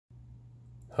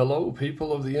Hello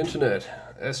people of the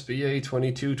internet, SBA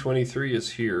 2223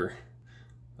 is here.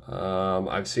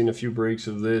 I've seen a few breaks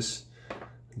of this,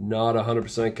 not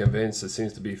 100% convinced. It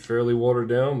seems to be fairly watered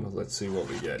down, but let's see what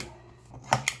we get.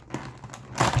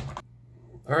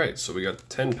 Alright, so we got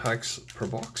 10 packs per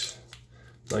box,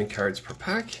 9 cards per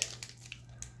pack,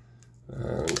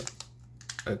 and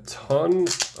a ton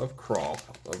of crop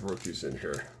of rookies in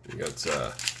here. We got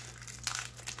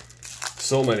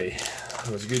so many. It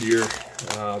was a good year,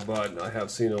 but I have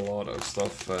seen a lot of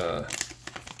stuff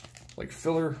like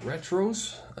filler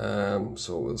retros,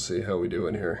 so we'll see how we do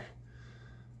in here.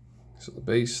 So the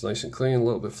base, nice and clean, a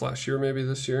little bit flashier maybe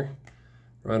this year.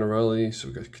 Ryan O'Reilly, so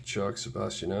we got Kachuk,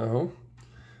 Sebastian Aho.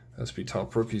 SP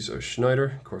top rookies are Schneider.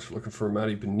 Of course, we're looking for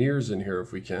Matty Beniers in here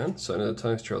if we can. Sign of the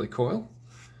Times, Charlie Coyle.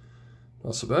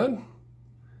 Not so bad.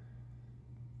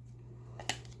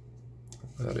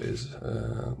 That is,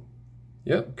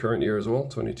 yep, current year as well,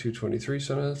 22-23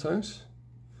 Sign of the Times.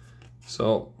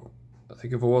 So, I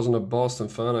think if I wasn't a Boston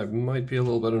fan, I might be a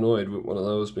little bit annoyed with one of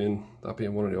those being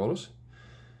one of the autos.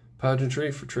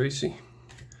 Pageantry for Tracy.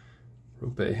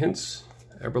 Rupe Hintz,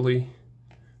 Eberle,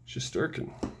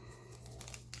 Shesterkin.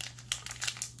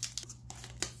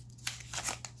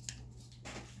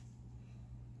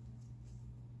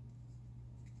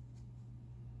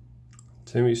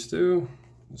 Timmy Stu,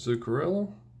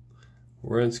 Zuccarello,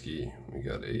 Wierenski. We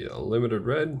got a limited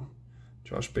red,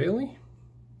 Josh Bailey.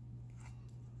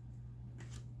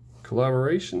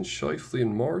 Collaboration, Scheifele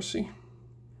and Morrissey.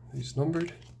 These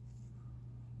numbered?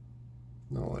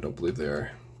 No, I don't believe they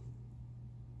are.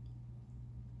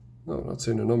 No, not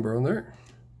seeing a number on there.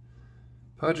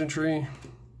 Pageantry,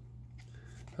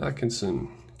 Atkinson,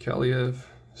 Kaliev,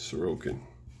 Sorokin.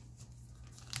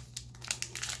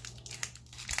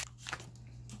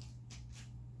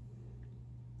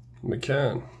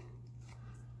 McCann,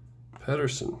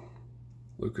 Pedersen,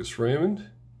 Lucas Raymond,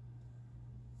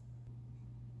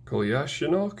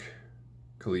 Kolyashinok,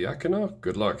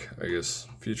 good luck, I guess.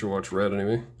 Future Watch red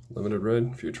anyway, limited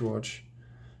red, Future Watch,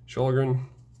 Shalgren.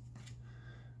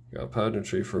 Got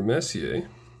Pageantry for Messier,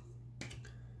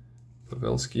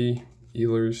 Pavelski,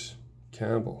 Ehlers,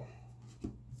 Campbell.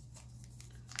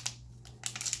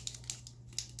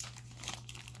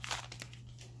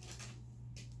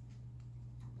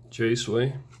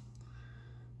 Jaceway,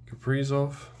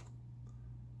 Kaprizov,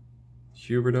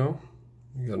 Huberdeau.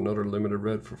 We got another limited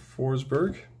red for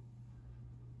Forsberg.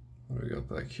 What do we got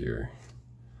back here?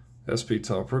 SP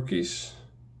top rookies.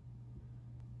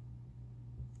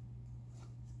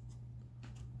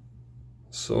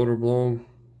 Soderblom.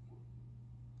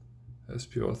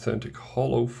 SP Authentic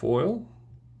Holo Foil.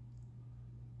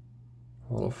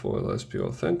 Holo Foil SP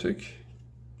Authentic.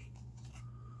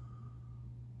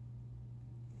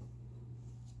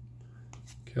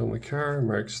 Cale Makar,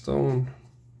 Mark Stone,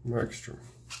 Markstrom.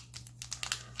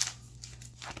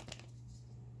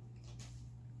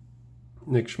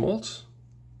 Nick Schmaltz,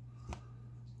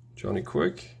 Johnny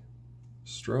Quick,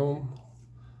 Strome,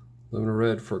 limited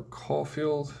red for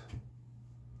Caulfield.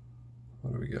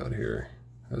 What do we got here?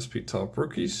 SP top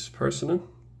rookies, Personen,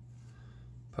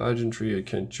 Pageantry of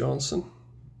Kent Johnson,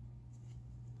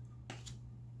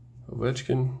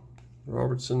 Ovechkin,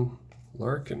 Robertson,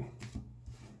 Larkin.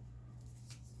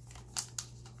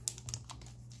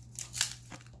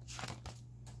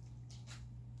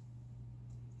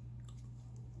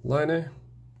 Line,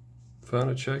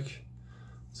 Vanacek,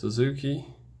 Suzuki,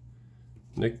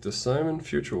 Nick DeSimon,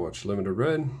 Future Watch limited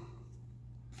red,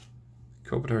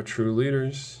 Kopitar True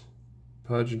Leaders,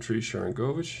 Pageantry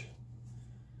Sharangovich,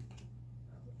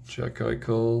 Jack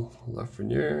Eichel,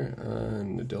 Lafreniere,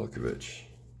 and Nedeljkovic.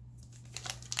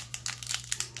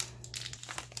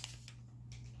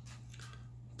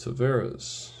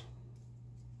 Tavares,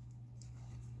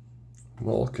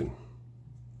 Malkin,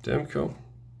 Demko,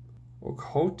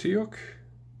 Okhotiuk,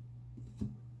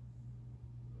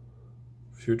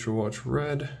 Future Watch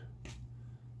red,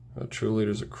 True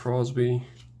Leaders of Crosby,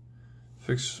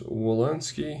 Fix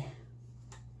Wolanski,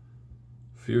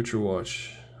 Future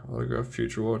Watch, autograph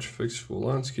Future Watch, Fix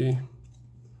Wolanski.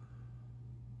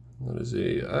 That is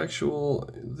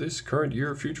this current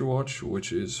year Future Watch,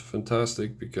 which is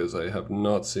fantastic because I have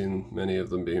not seen many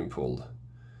of them being pulled.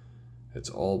 It's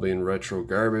all been retro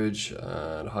garbage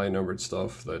and high numbered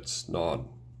stuff that's not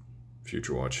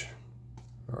Future Watch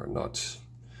or not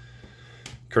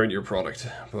current year product,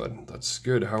 but that's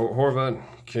good. Horvat,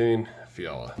 Kane,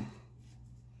 Fiala.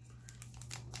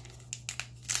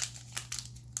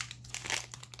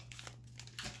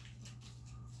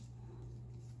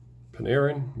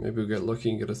 Panarin, maybe we'll get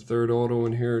lucky and get a third auto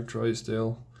in here.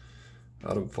 Drysdale,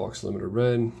 Adam Fox limited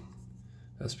red,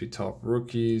 SP Top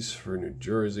Rookies for New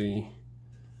Jersey.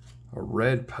 A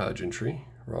red pageantry,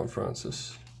 Ron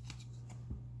Francis.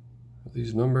 Are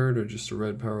these numbered or just a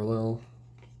red parallel?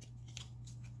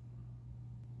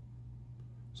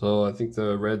 So I think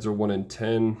the reds are 1 in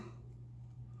 10.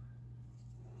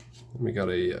 We got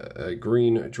a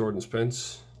green Jordan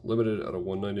Spence, limited at a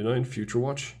 199, Future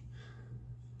Watch.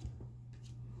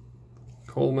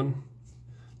 Coleman,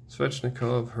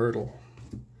 Svechnikov, Hurdle.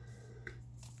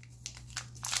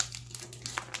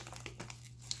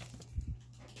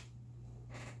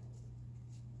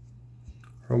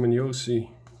 Roman Josi,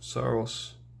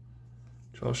 Saros,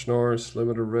 Josh Norris,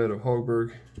 limited red of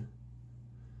Hogberg.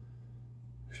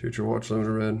 Future Watch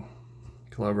limited red.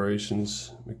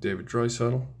 Collaborations, McDavid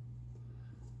Draisaitl.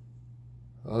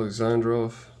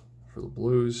 Alexandrov for the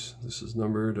Blues. This is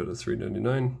numbered at a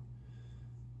 399.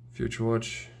 Future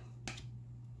Watch.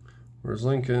 Where's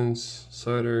Lincoln's?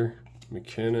 Sider,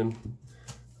 McKinnon.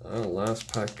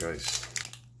 Last pack, guys.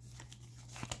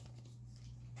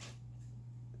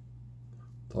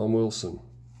 Tom Wilson.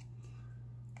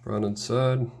 Brandon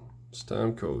Saad.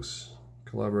 Stamkos.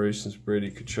 Collaborations, Brady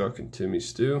Tkachuk and Timmy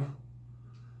Stew.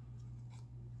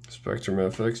 Spectrum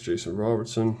FX, Jason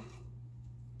Robertson.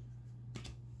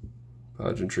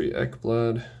 Pageantry,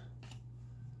 Ekblad.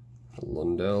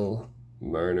 Lundell,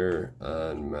 Marner,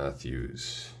 and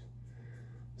Matthews.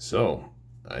 So,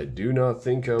 I do not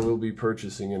think I will be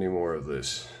purchasing any more of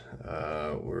this.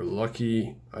 We're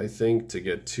lucky, I think, to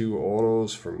get 2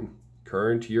 autos from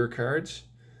current year cards.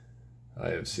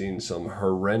 I have seen some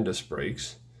horrendous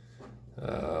breaks.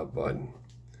 But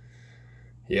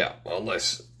yeah,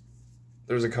 unless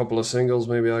there's a couple of singles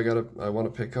maybe I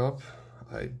want to pick up,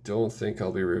 I don't think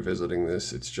I'll be revisiting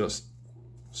this. It's just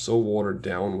so watered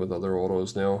down with other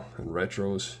autos now and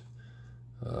retros.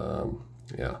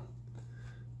 Yeah,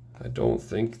 I don't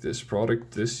think this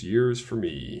product this year is for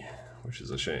me, which is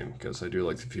a shame because I do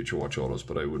like the Future Watch autos,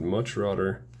 but I would much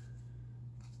rather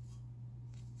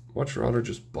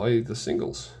just buy the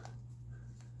singles.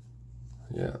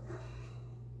 Yeah.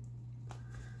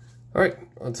 Alright,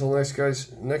 until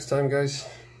next time, guys.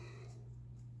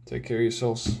 Take care of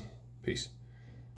yourselves. Peace.